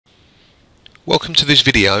Welcome to this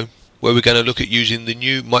video where we're going to look at using the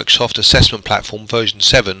new Microsoft Assessment Platform version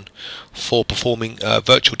 7 for performing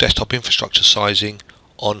virtual desktop infrastructure sizing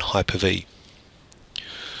on Hyper-V.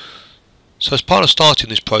 So as part of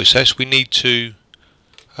starting this process we need to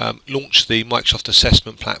launch the Microsoft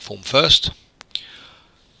Assessment Platform first,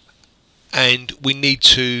 and we need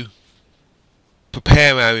to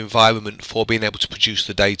prepare our environment for being able to produce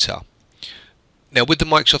the data. Now with the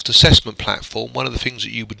Microsoft Assessment Platform, one of the things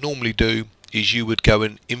that you would normally do is you would go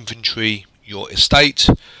and inventory your estate,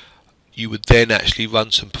 you would then actually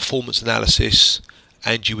run some performance analysis,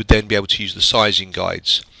 and you would then be able to use the sizing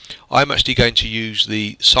guides. I'm actually going to use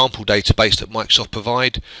the sample database that Microsoft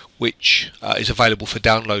provide, which is available for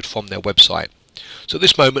download from their website. So at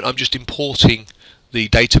this moment I'm just importing the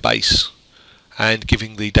database and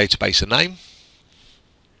giving the database a name.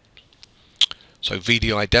 So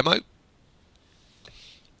VDI demo.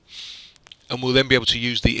 And we'll then be able to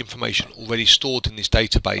use the information already stored in this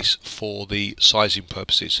database for the sizing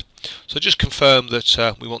purposes. So just confirm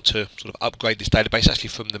that we want to sort of upgrade this database actually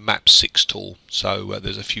from the Map 6 tool, so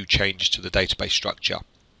there's a few changes to the database structure.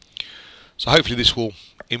 So hopefully this will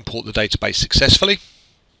import the database successfully.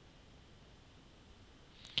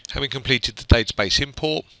 Having completed the database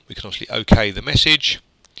import, we can obviously OK the message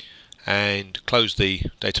and close the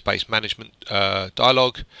database management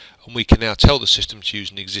dialog, and we can now tell the system to use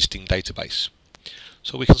an existing database.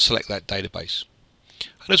 So we can select that database,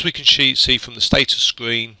 and as we can see from the status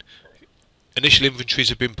screen, initial inventories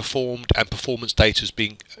have been performed and performance data has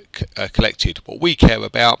been collected. What we care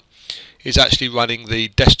about is actually running the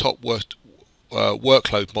desktop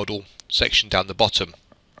workload model section down the bottom.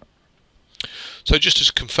 So just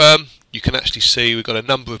to confirm, you can actually see we've got a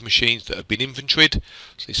number of machines that have been inventoried.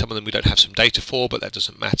 So some of them we don't have some data for, but that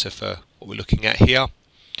doesn't matter for what we're looking at here.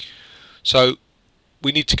 So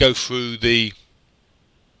we need to go through the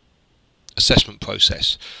assessment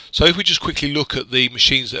process. So if we just quickly look at the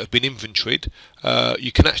machines that have been inventoried,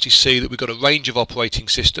 you can actually see that we've got a range of operating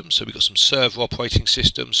systems. So we've got some server operating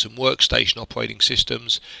systems, some workstation operating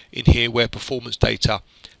systems in here where performance data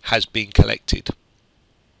has been collected.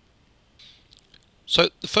 So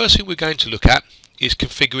the first thing we're going to look at is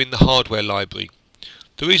configuring the hardware library.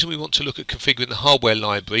 The reason we want to look at configuring the hardware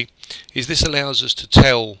library is this allows us to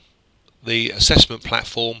tell the assessment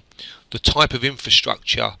platform the type of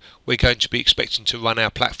infrastructure we're going to be expecting to run our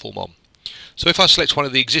platform on. So if I select one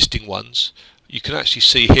of the existing ones, you can actually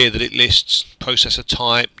see here that it lists processor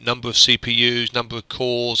type, number of CPUs, number of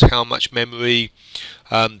cores, how much memory,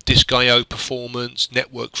 disk I/O performance,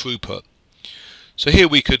 network throughput. So here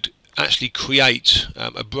we could actually create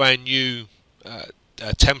a brand new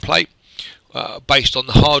template based on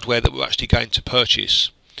the hardware that we're actually going to purchase.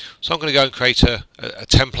 So I'm going to go and create a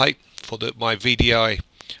template for my VDI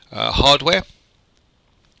hardware.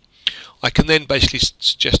 I can then basically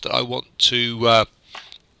suggest that I want to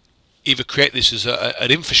either create this as an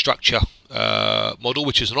infrastructure model,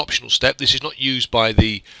 which is an optional step. This is not used by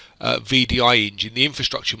the VDI engine. The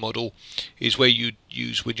infrastructure model is where you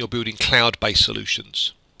use when you're building cloud-based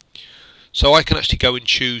solutions. So I can actually go and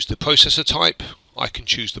choose the processor type, I can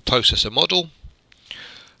choose the processor model,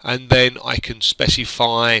 and then I can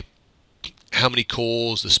specify how many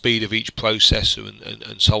cores, the speed of each processor,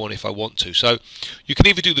 and so on if I want to. So you can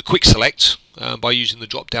either do the quick select by using the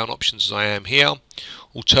drop down options as I am here.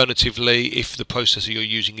 Alternatively, if the processor you're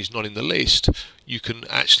using is not in the list, you can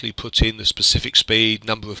actually put in the specific speed,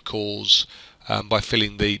 number of cores by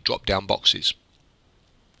filling the drop down boxes.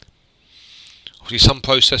 Obviously some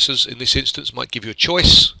processors in this instance might give you a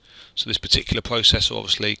choice, so this particular processor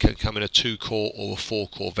obviously can come in a 2-core or a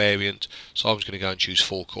 4-core variant, so I'm just going to go and choose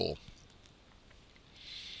 4-core.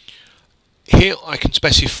 Here I can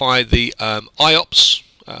specify the IOPS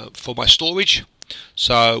for my storage,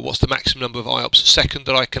 so what's the maximum number of IOPS a second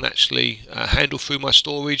that I can actually handle through my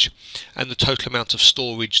storage, and the total amount of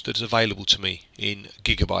storage that is available to me in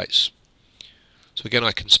gigabytes. So again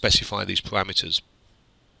I can specify these parameters.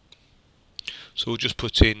 So we'll just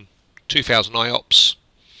put in 2000 IOPS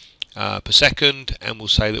per second, and we'll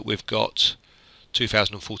say that we've got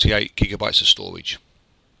 2048 gigabytes of storage.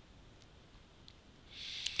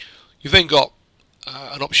 You've then got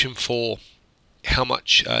an option for how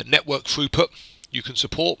much network throughput you can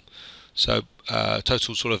support, so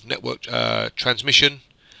total sort of network transmission,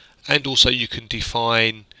 and also you can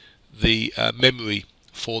define the memory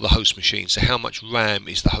for the host machine, so how much RAM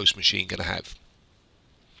is the host machine going to have.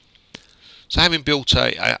 So having built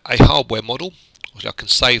a hardware model, I can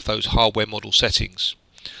save those hardware model settings.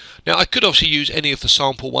 Now I could obviously use any of the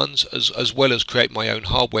sample ones as well as create my own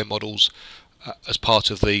hardware models as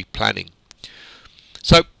part of the planning.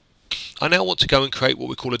 So I now want to go and create what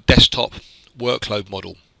we call a desktop workload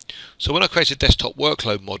model. So when I create a desktop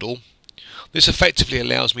workload model, this effectively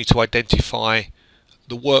allows me to identify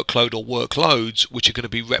the workload or workloads which are going to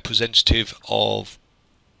be representative of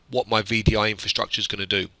what my VDI infrastructure is going to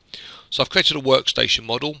do. So I've created a workstation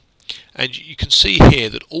model, and you can see here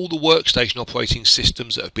that all the workstation operating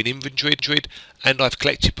systems that have been inventoried and I've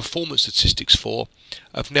collected performance statistics for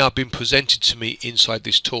have now been presented to me inside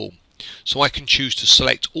this tool. So I can choose to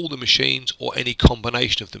select all the machines or any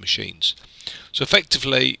combination of the machines. So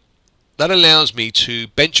effectively that allows me to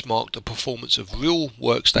benchmark the performance of real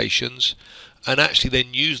workstations and actually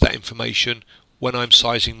then use that information when I'm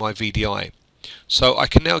sizing my VDI. So I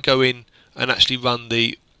can now go in and actually run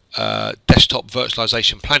the desktop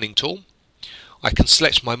virtualization planning tool. I can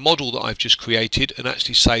select my model that I've just created and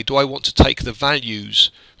actually say, do I want to take the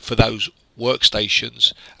values for those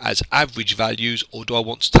workstations as average values, or do I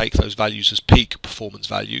want to take those values as peak performance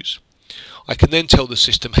values? I can then tell the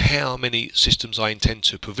system how many systems I intend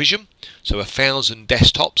to provision, so 1,000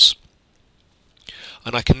 desktops,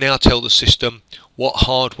 and I can now tell the system what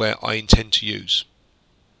hardware I intend to use.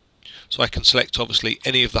 So I can select obviously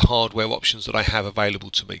any of the hardware options that I have available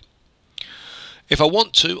to me. If I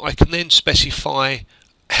want to, I can then specify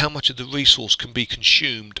how much of the resource can be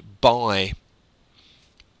consumed by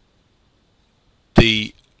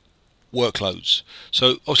the workloads.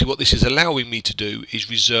 So obviously what this is allowing me to do is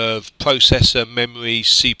reserve processor, memory,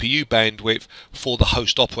 CPU bandwidth for the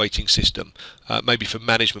host operating system, maybe for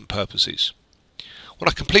management purposes. When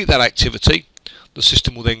I complete that activity, the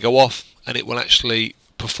system will then go off and it will actually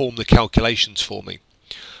perform the calculations for me.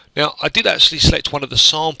 Now I did actually select one of the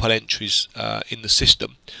sample entries in the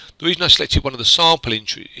system. The reason I selected one of the sample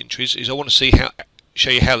entries is I want to show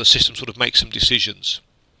you how the system sort of makes some decisions.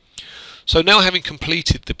 So now, having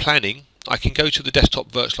completed the planning, I can go to the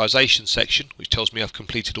desktop virtualization section, which tells me I've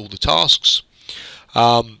completed all the tasks,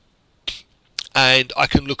 and I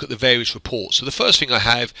can look at the various reports. So the first thing I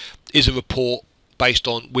have is a report based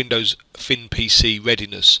on Windows FinPC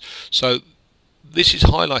readiness. So this is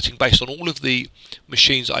highlighting, based on all of the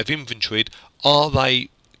machines that I've inventoried, are they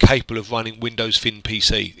capable of running Windows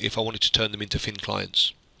FinPC if I wanted to turn them into Fin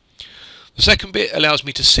clients. The second bit allows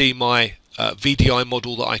me to see my VDI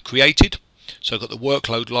model that I created. So I've got the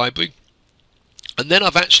workload library, and then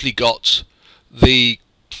I've actually got the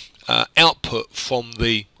output from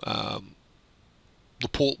the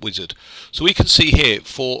report wizard. So we can see here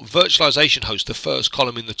for virtualization host, the first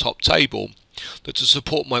column in the top table, that to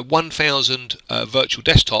support my 1,000 virtual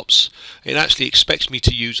desktops, it actually expects me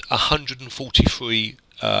to use 143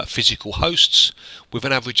 physical hosts with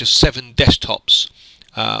an average of 7 desktops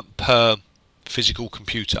per physical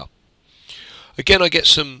computer. Again, I get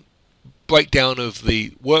some breakdown of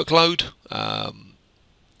the workload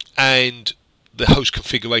and the host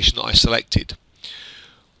configuration that I selected.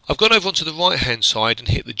 I've gone over onto the right hand side and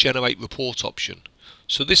hit the generate report option.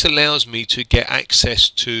 So this allows me to get access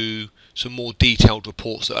to some more detailed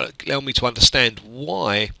reports that allow me to understand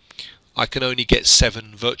why I can only get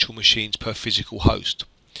 7 virtual machines per physical host.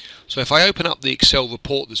 So if I open up the Excel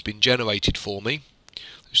report that's been generated for me,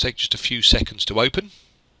 let's take just a few seconds to open.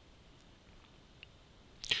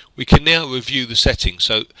 We can now review the settings.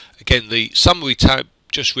 So again, the summary tab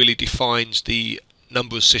just really defines the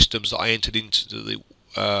number of systems that I entered into the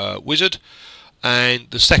wizard, and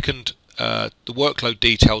the second, the workload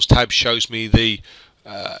details tab, shows me the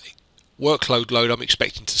workload load I'm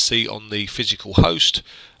expecting to see on the physical host,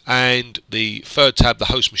 and the third tab, the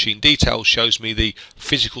host machine details, shows me the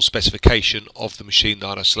physical specification of the machine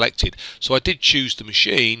that I selected. So I did choose the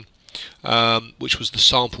machine which was the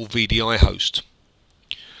sample VDI host.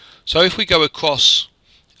 So if we go across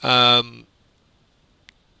to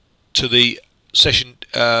the session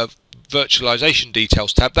virtualization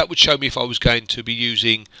details tab, that would show me if I was going to be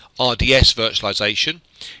using RDS virtualization.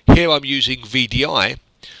 Here I'm using VDI,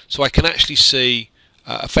 so I can actually see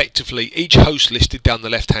effectively each host listed down the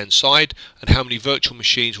left hand side and how many virtual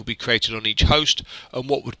machines will be created on each host and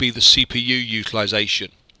what would be the CPU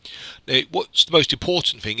utilization. Now, what's the most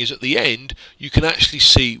important thing is at the end you can actually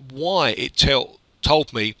see why it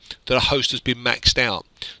told me that a host has been maxed out.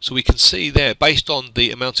 So we can see there, based on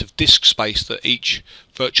the amount of disk space that each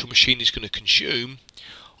virtual machine is going to consume,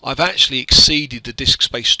 I've actually exceeded the disk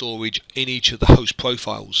space storage in each of the host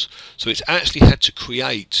profiles. So it's actually had to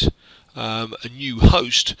create a new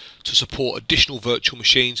host to support additional virtual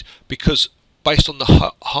machines, because based on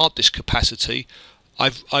the hard disk capacity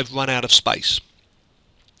I've run out of space.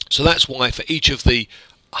 So that's why for each of the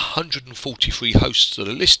 143 hosts that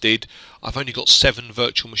are listed, I've only got 7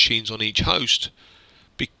 virtual machines on each host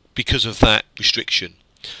because of that restriction.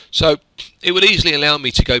 So it would easily allow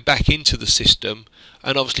me to go back into the system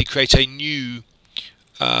and obviously create a new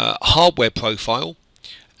hardware profile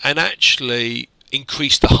and actually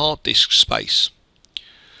increase the hard disk space.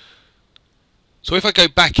 So if I go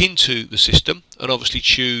back into the system and obviously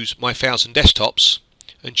choose my 1000 desktops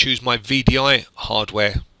and choose my VDI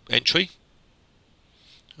hardware entry,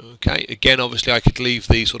 okay, again obviously I could leave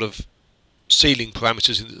the sort of ceiling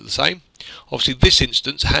parameters the same. Obviously this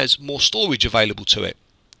instance has more storage available to it.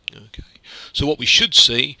 Okay. So what we should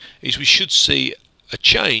see is we should see a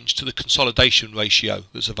change to the consolidation ratio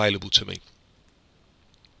that's available to me.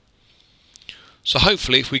 So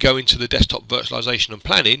hopefully if we go into the desktop virtualization and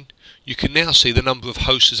planning, you can now see the number of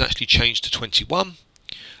hosts has actually changed to 21,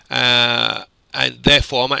 and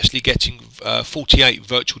therefore I'm actually getting 48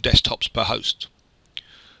 virtual desktops per host.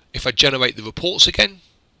 If I generate the reports again,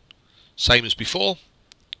 same as before,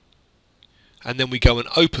 and then we go and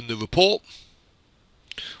open the report,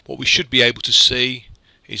 what we should be able to see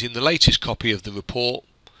is in the latest copy of the report,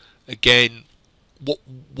 again,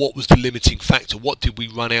 what was the limiting factor? What did we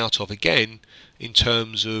run out of again in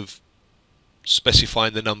terms of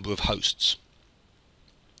specifying the number of hosts?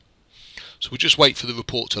 So we'll just wait for the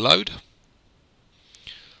report to load.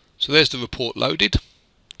 So there's the report loaded.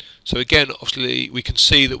 So again, obviously we can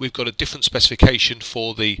see that we've got a different specification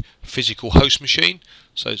for the physical host machine.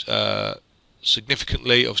 So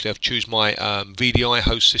significantly, obviously I've chosen my VDI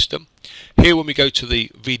host system. Here when we go to the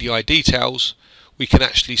VDI details, we can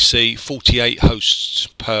actually see 48 hosts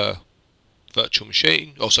per virtual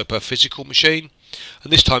machine, also per physical machine.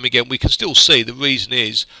 And this time again we can still see the reason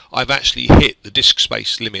is I've actually hit the disk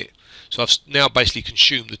space limit. So I've now basically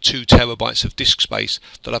consumed the 2 terabytes of disk space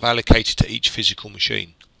that I've allocated to each physical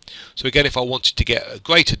machine. So again, if I wanted to get a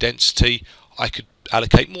greater density, I could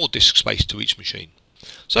allocate more disk space to each machine.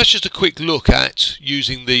 So that's just a quick look at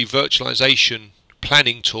using the virtualization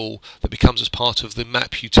planning tool that becomes as part of the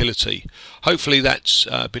map utility. Hopefully that's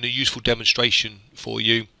been a useful demonstration for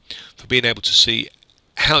you for being able to see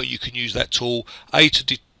how you can use that tool, A,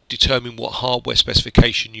 to determine what hardware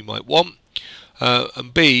specification you might want,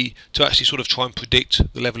 and B, to actually sort of try and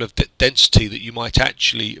predict the level of density that you might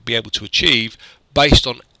actually be able to achieve based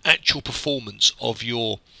on actual performance of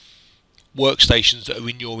your workstations that are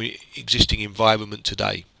in your existing environment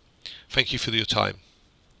today. Thank you for your time.